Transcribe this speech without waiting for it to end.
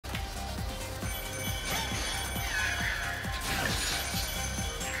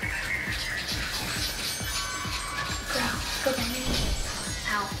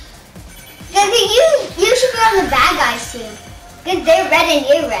on the bad guys team. Because they're red and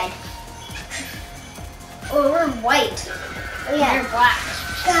you're red. Oh, we're white. Oh, yeah. They're black.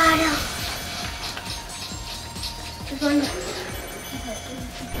 Got him.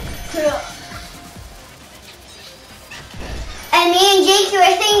 And me and Jake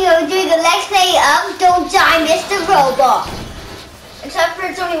were thinking of doing the next play of Don't Die, Mr. Robot. Except for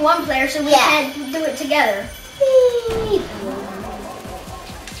it's only one player, so we can't do it together.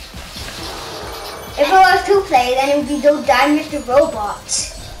 If it was 2 players, then it would be Don't Die, Mr.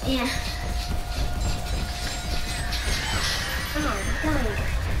 Robot. Yeah.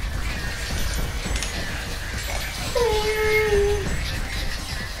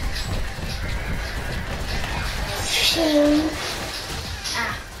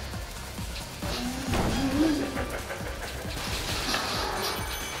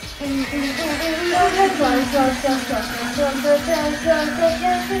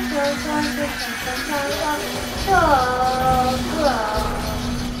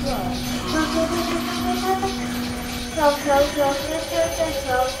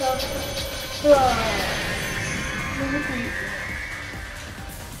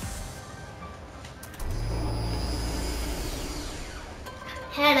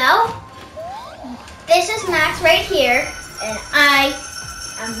 Hello, this is Max right here, and I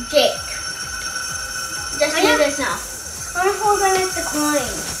am Jake. Just do this now. I want to hold on the coin.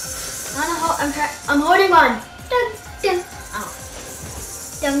 I'm holding on. Dun, dun. Oh.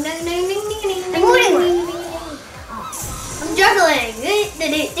 Dun, dun, dun, dun, dun, dun, I'm holding one. Oh. I'm juggling.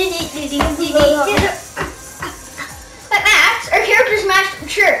 But Max, our characters match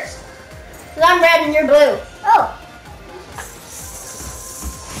shirts. So I'm red and you're blue. Oh.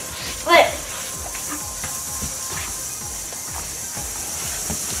 Wait.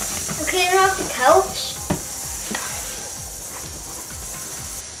 Okay, then off the couch.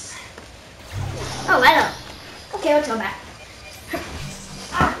 Oh, I know. Okay, let's go back.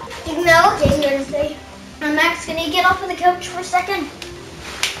 No, James gonna say. Max, can you get off of the couch for a second?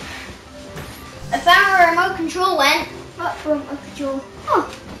 I found where our remote control went. What from a control? Oh,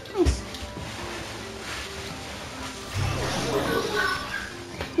 nice.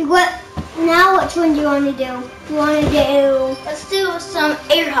 What? Now, which one do you want to do? Do you want to do? Let's do some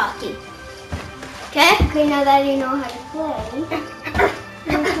air hockey. Okay? Okay, now that you know how to play. Okay.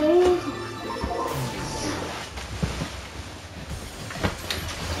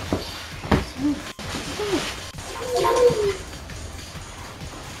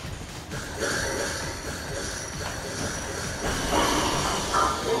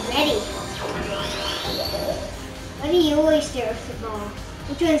 Ready. What do you always do with the ball?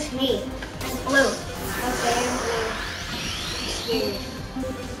 Which one's me? Blue. Okay, I'm blue. I'm scared.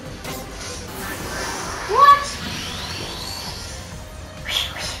 What?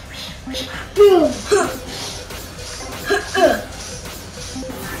 Boom!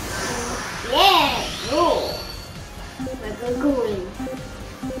 Yeah! Oh! Michael Gooley.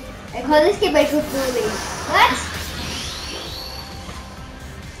 I call this kid Michael Gooley. What?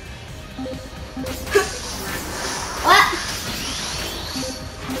 What?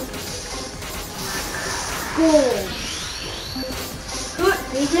 Goal.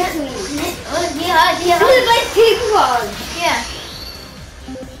 Exactly. Yeah. This is like ping pong. Yeah.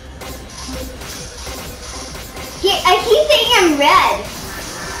 I keep saying I'm red.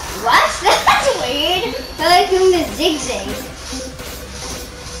 What? That's weird. I like doing the zigzag.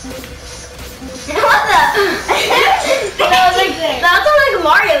 What the? That sounds like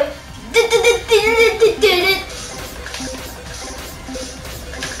Mario.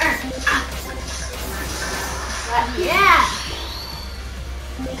 Yeah.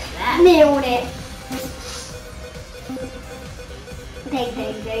 Nailed it. Ding,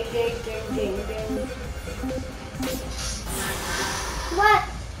 ding, ding, ding, ding, ding, ding. What?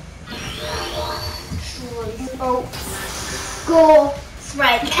 Oh. Goal.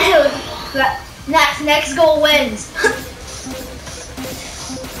 Strike. Next goal wins.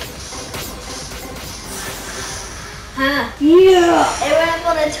 Huh. Yeah. It went up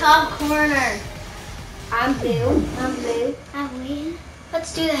on the top corner. I'm blue. I'm blue. I win.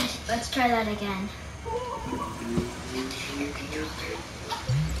 Let's do that. Let's try that again.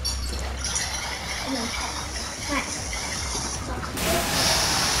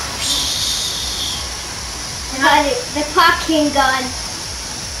 Got it. The cocking gun.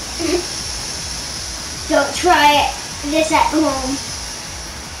 Don't try this at home.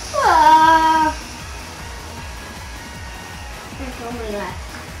 Ah. There's only left.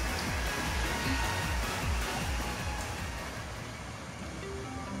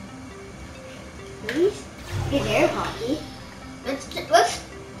 Please? It's air hockey. Let's.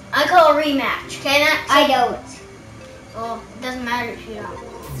 I call a rematch. Okay, I don't. Well, it doesn't matter if you don't.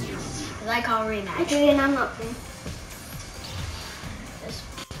 Because I call rematch. Okay, and I'm not playing.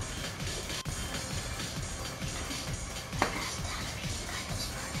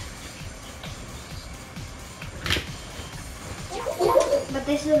 But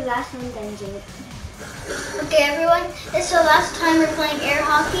this is the last one then, Jake. Okay, everyone, this is the last time we're playing air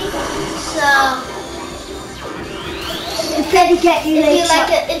hockey. So, If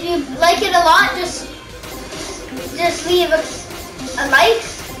you like it a lot, just leave a like,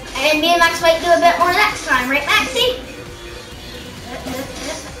 and me and Max might do a bit more next time, right, Maxie?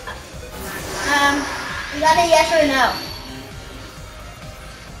 Is that a yes or no?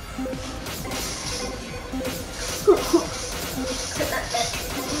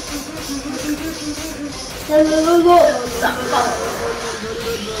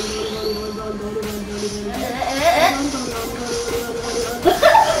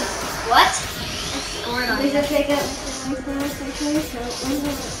 What? There's a pick up.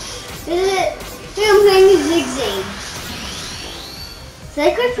 This is it. I'm playing Zigzag. So I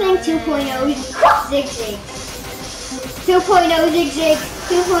could playing 2.0 Zigzag. 2.0 Zigzag.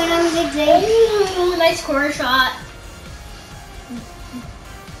 2.0 Zigzag. Ooh, nice corner shot.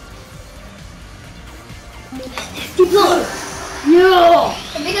 Deploy. No.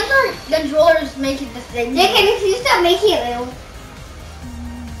 Because our controllers make it the thing. Nick, and if you stop making it little.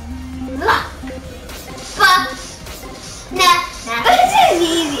 Fuck. Nah. This is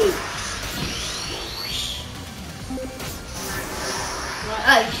easy.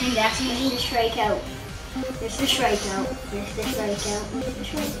 Oh, you think that's This easy? is the strikeout. This is the strikeout. This is the strikeout. This is the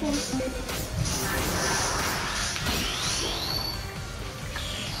strikeout.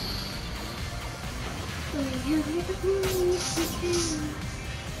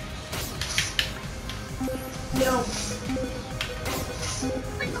 No.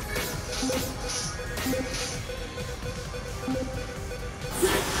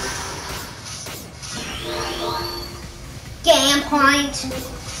 Game point.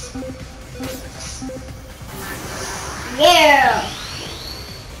 Yeah.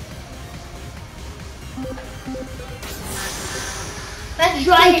 Let's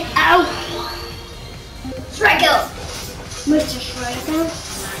Strike out. Strikeout. Mr. Strikeout.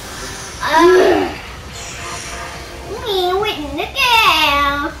 Me winning the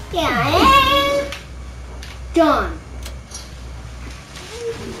game. Yeah. Done.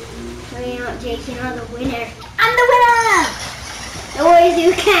 So you're not Jake, you're not the winner. I'm the winner. The ways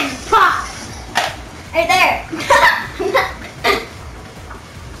you can pop. Right there.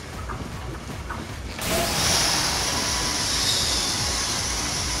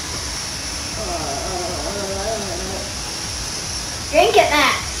 Drink it,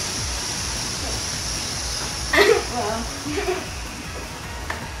 Max.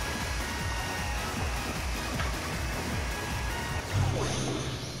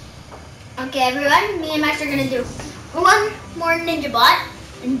 Okay, everyone, me and Max are gonna do one more ninja bot,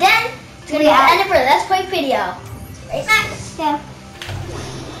 and then it's gonna be the end of our Let's Play video. Right, Max? Yeah.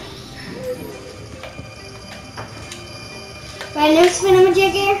 Right, now spin him a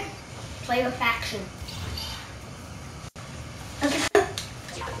jigger. Play with faction.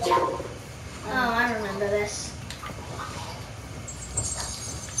 Oh, I remember this.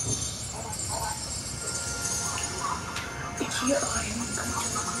 It's your arm.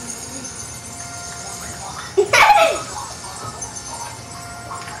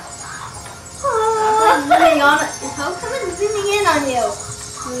 Zooming on. How come it's zooming in on you?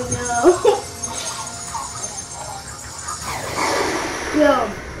 No. Go.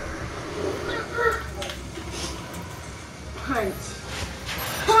 Punch.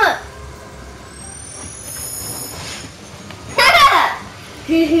 Huh.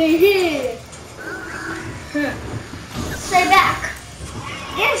 Stay back.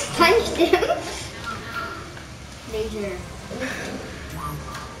 Just punched him. Laser.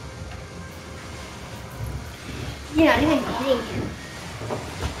 You're not even hitting him.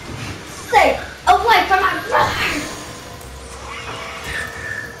 Stay away from my brother.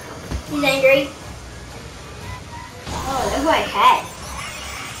 He's angry. Oh, that's my head.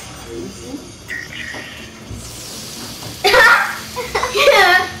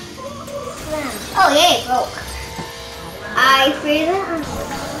 Oh yeah, it broke. I free that.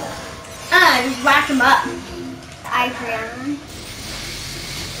 Just whack him up. I free on.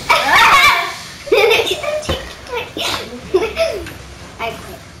 I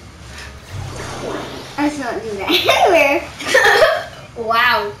quit. Let's not do that anywhere.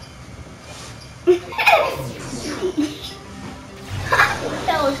 Wow.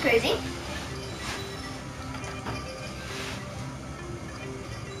 That was crazy.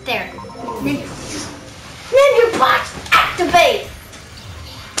 There.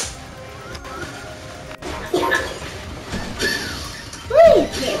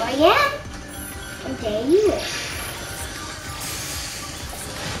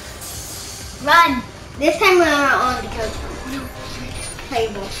 camera on because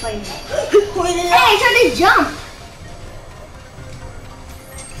playable. Hey, I tried to jump.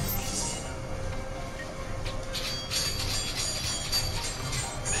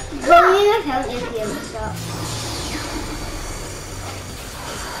 Going in help if you stop.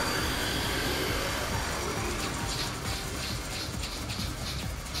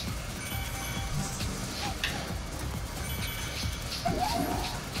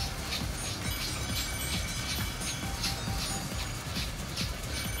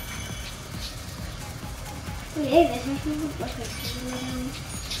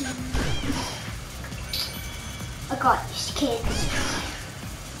 I got these kids.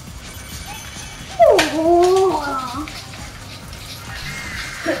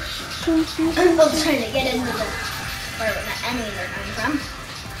 I'm trying to get into the where the enemies are coming from.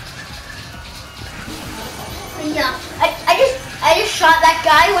 Yeah, I just shot that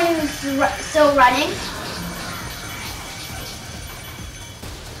guy when he was still running.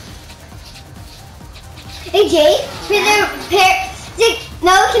 Hey Jay,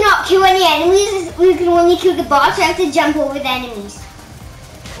 now we cannot kill any enemies. We can only kill the boss. We have to jump over the enemies.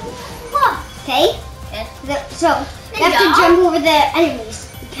 Okay? Okay. So we have to jump over the enemies.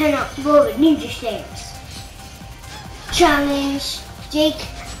 We cannot go over ninja stairs. Challenge. Jake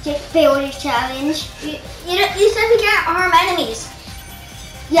failed his challenge. You said we can't harm enemies.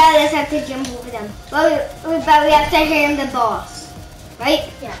 Yeah, let's have to jump over them. But we have to harm the boss.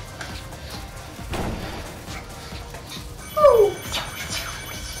 Right? Yeah.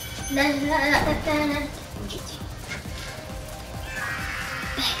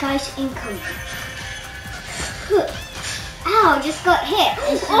 Guys, incoming. Ow, just got hit.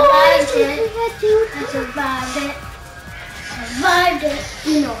 I survived it. I survived it. Survived it.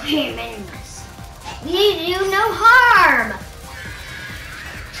 You know him enemies. You do no harm.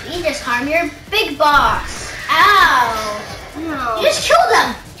 You just harm your big boss. Ow. No. You just killed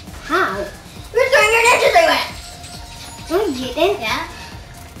them. How? You're throwing your ninjas away. No, you didn't. Yeah?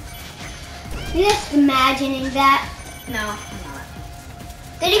 You're just imagining that. No, I'm not.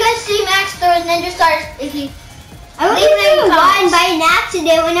 Did you guys see Max throw his ninja stars? If you I was leave them doing one comments. by an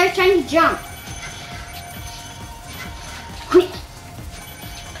accident when I was trying to jump.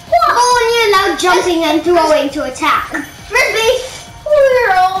 Only allowed jumping and throwing to attack. Frisbee!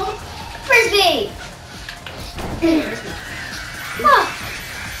 Whirl! Frisbee!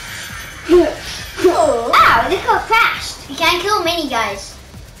 Ow, they got crashed. You can't kill mini guys.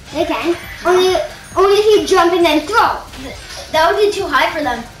 They can. Only if you jump and then throw. That would be too high for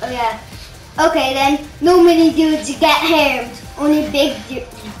them. Oh yeah. Okay then, no mini dudes get harmed. Only big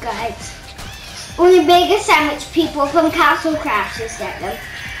guys. Only big sandwich people from Castle Crashes get them.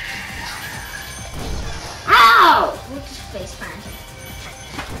 Ow! We'll just face plant.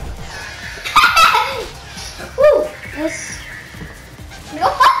 Woo! This. Go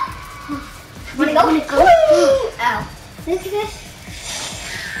up! Wanna go? Woo! Ow. Look at this.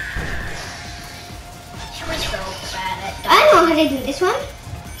 You were so bad at I know how to do this one.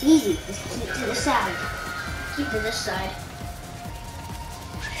 It's easy. Just keep it to the side. Keep to this side.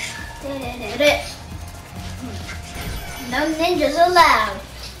 No ninjas allowed.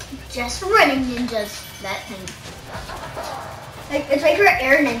 Just running ninjas. That thing. It's like for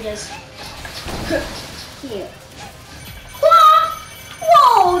air ninjas. Here.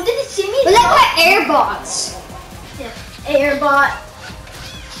 Whoa! Did you see me? But like my air bots. Yeah. Airbot.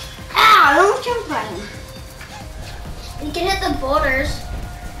 Ow! Don't jump on me. You can hit the boulders.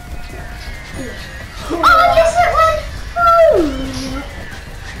 Oh, I guess that one.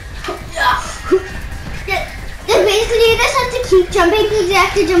 Just basically, you just have to keep jumping because you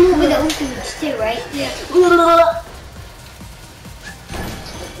have to jump over the oceans too, right? Yeah.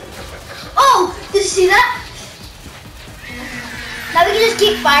 Oh! Did you see that? Now we can just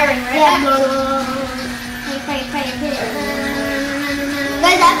keep firing, right? Yeah. Fire.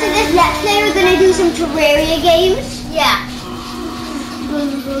 Guys, after this let's play, we're gonna do some Terraria games. Yeah.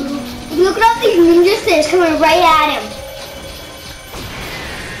 Look at all these ninja stairs coming right at him.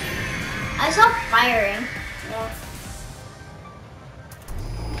 I saw firing. Yeah.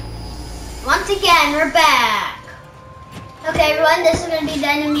 Once again, we're back. Okay, everyone, this is going to be the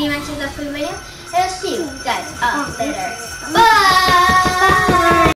end of me and Max's video. And I'll see you guys later. Bye!